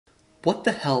What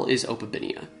the hell is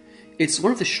Opabinia? It's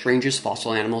one of the strangest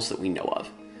fossil animals that we know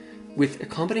of, with a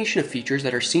combination of features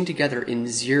that are seen together in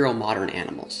zero modern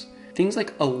animals. Things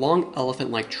like a long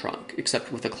elephant-like trunk,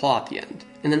 except with a claw at the end,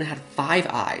 and then it had 5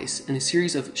 eyes and a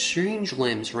series of strange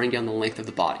limbs running down the length of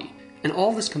the body. And all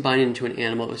of this combined into an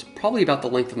animal that was probably about the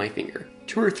length of my finger,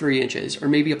 2 or 3 inches, or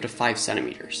maybe up to 5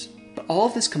 centimeters. But all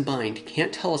of this combined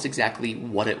can't tell us exactly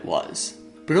what it was.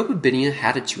 But Opabinia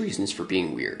had its reasons for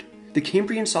being weird. The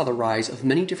Cambrian saw the rise of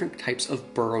many different types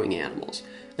of burrowing animals,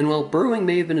 and while burrowing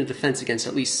may have been a defense against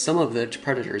at least some of the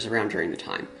predators around during the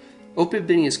time,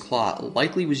 Opabinia's claw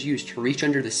likely was used to reach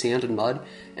under the sand and mud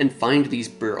and find these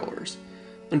burrowers.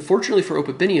 Unfortunately for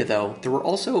Opabinia, though, there were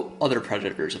also other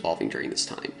predators evolving during this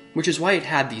time, which is why it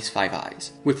had these 5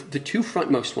 eyes, with the 2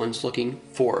 frontmost ones looking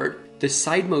forward, the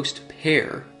sidemost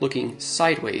pair looking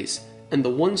sideways, and the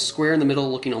one square in the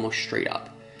middle looking almost straight up.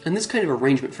 And this kind of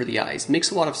arrangement for the eyes makes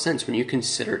a lot of sense when you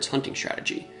consider its hunting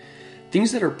strategy.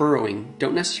 Things that are burrowing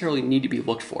don't necessarily need to be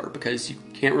looked for because you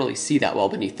can't really see that well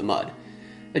beneath the mud.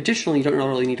 Additionally, you don't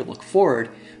really need to look forward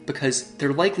because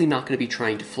they're likely not going to be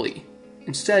trying to flee.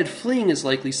 Instead, fleeing is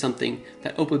likely something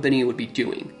that Opabinia would be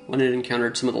doing when it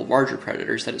encountered some of the larger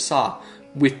predators that it saw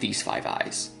with these 5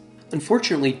 eyes.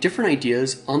 Unfortunately, different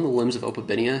ideas on the limbs of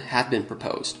Opabinia have been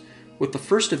proposed, with the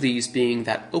first of these being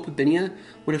that Opabinia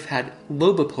would have had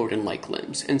lobopodon-like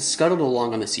limbs and scuttled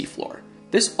along on the seafloor.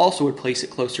 This also would place it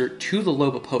closer to the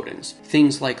lobopodons,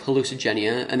 things like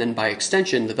hallucigenia and then by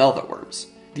extension the velvet worms.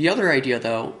 The other idea,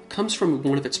 though, comes from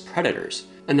one of its predators,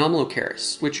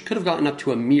 Anomalocaris, which could have gotten up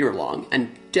to a meter long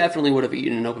and definitely would have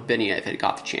eaten an Opabinia if it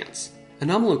got the chance.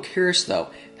 Anomalocaris, though,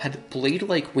 had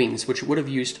blade-like wings which it would have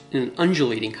used in an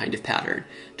undulating kind of pattern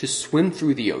to swim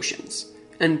through the oceans.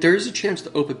 And there is a chance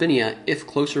that Opabinia, if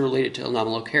closer related to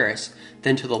Anomalocaris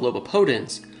than to the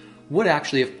lobopodons, would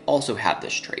actually have also had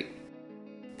this trait.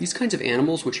 These kinds of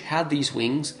animals which had these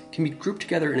wings can be grouped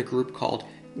together in a group called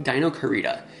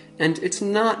Dinocarida, and it's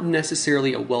not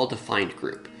necessarily a well-defined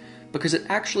group, because it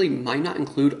actually might not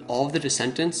include all of the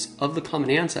descendants of the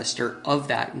common ancestor of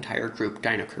that entire group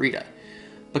Dinocarida,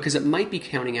 because it might be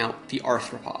counting out the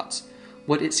arthropods,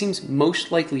 what it seems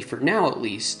most likely for now at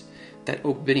least that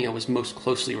Opabinia was most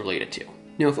closely related to.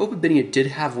 Now, if Opabinia did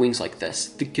have wings like this,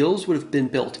 the gills would have been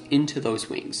built into those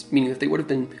wings, meaning that they would have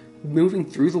been moving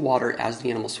through the water as the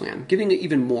animal swam, giving it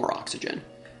even more oxygen.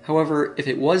 However, if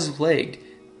it was legged,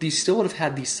 these still would have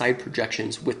had these side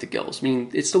projections with the gills,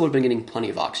 meaning it still would have been getting plenty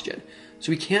of oxygen.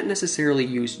 So we can't necessarily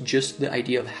use just the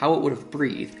idea of how it would have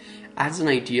breathed as an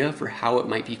idea for how it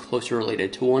might be closer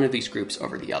related to one of these groups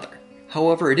over the other.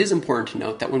 However, it is important to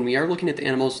note that when we are looking at the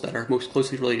animals that are most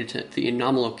closely related to the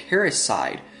Anomalocaris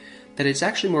side, that it's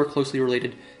actually more closely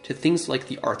related to things like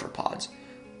the arthropods,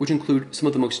 which include some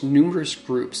of the most numerous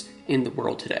groups in the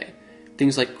world today.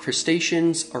 Things like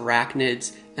crustaceans,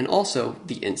 arachnids, and also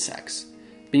the insects.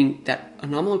 Meaning that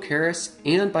Anomalocaris,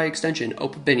 and by extension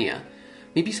Opabinia,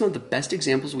 may be some of the best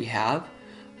examples we have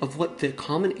of what the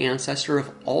common ancestor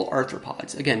of all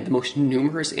arthropods, again, the most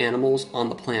numerous animals on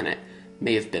the planet,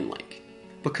 may have been like.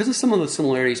 Because of some of the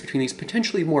similarities between these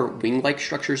potentially more wing-like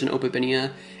structures in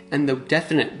Opabinia and the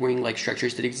definite wing-like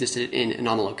structures that existed in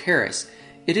Anomalocaris,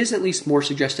 it is at least more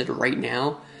suggested right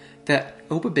now that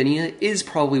Opabinia is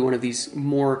probably one of these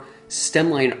more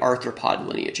stemline arthropod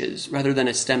lineages rather than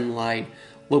a stemline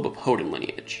lobopodon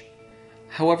lineage.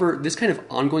 However, this kind of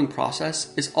ongoing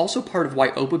process is also part of why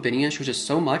Opabinia shows us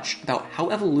so much about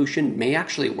how evolution may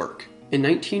actually work. In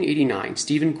 1989,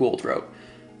 Stephen Gould wrote,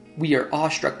 "We are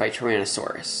awestruck by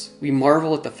Tyrannosaurus. We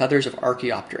marvel at the feathers of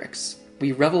Archaeopteryx.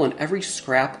 We revel in every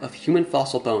scrap of human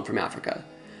fossil bone from Africa.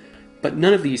 But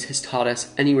none of these has taught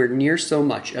us anywhere near so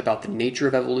much about the nature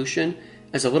of evolution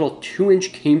as a little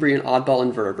 2-inch Cambrian oddball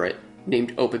invertebrate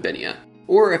named Opabinia."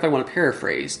 Or if I want to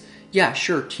paraphrase, yeah,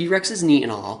 sure, T-Rex is neat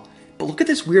and all, but look at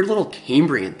this weird little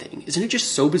Cambrian thing. Isn't it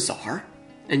just so bizarre?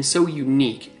 And so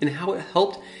unique in how it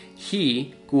helped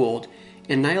he, Gould,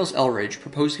 and Niles Eldredge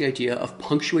propose the idea of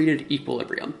punctuated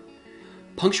equilibrium.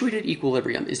 Punctuated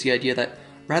equilibrium is the idea that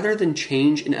rather than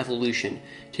change in evolution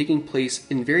taking place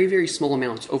in very, very small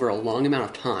amounts over a long amount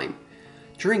of time,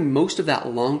 during most of that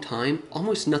long time,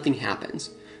 almost nothing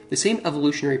happens. The same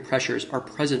evolutionary pressures are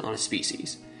present on a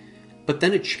species. But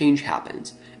then a change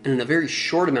happens, and in a very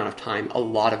short amount of time, a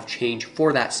lot of change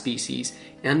for that species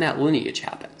and that lineage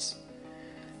happens.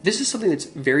 This is something that's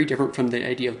very different from the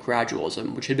idea of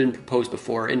gradualism, which had been proposed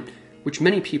before and which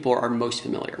many people are most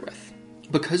familiar with.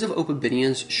 Because of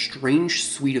Opabinia's strange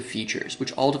suite of features,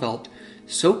 which all developed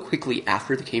so quickly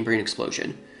after the Cambrian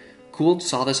explosion, Gould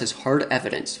saw this as hard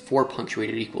evidence for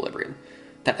punctuated equilibrium,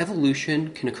 that evolution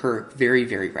can occur very,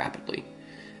 very rapidly.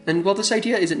 And while this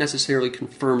idea isn't necessarily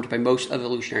confirmed by most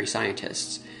evolutionary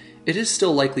scientists, it is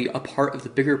still likely a part of the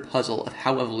bigger puzzle of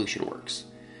how evolution works.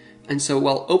 And so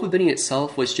while Opabinia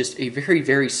itself was just a very,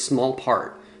 very small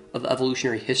part of the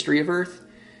evolutionary history of Earth,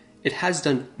 it has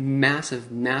done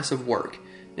massive, massive work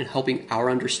in helping our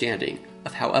understanding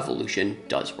of how evolution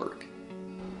does work.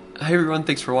 Hi everyone,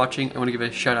 thanks for watching. I want to give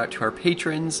a shout out to our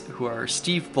patrons, who are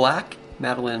Steve Black,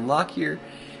 Madeline Lockyer,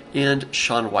 and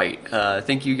Sean White.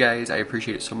 Thank you guys, I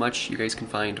appreciate it so much. You guys can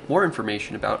find more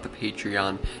information about the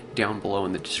Patreon down below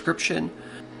in the description.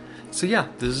 So yeah,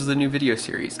 this is the new video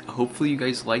series. Hopefully you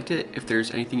guys liked it. If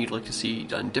there's anything you'd like to see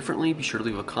done differently, be sure to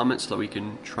leave a comment so that we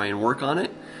can try and work on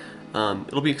it.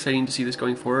 It'll be exciting to see this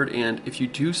going forward, and if you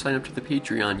do sign up to the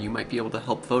Patreon, you might be able to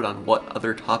help vote on what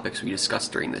other topics we discuss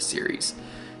during this series.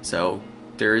 So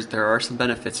there are some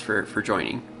benefits for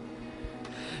joining.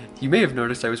 You may have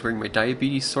noticed I was wearing my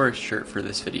Diabetes Source shirt for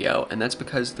this video, and that's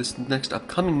because this next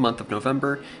upcoming month of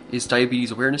November is Diabetes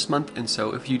Awareness Month, and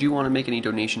so if you do want to make any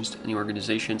donations to any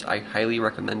organizations, I highly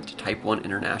recommend Type 1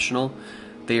 International.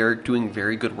 They are doing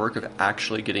very good work of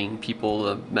actually getting people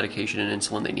the medication and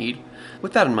insulin they need.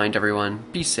 With that in mind, everyone,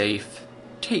 be safe,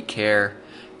 take care,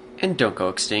 and don't go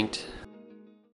extinct.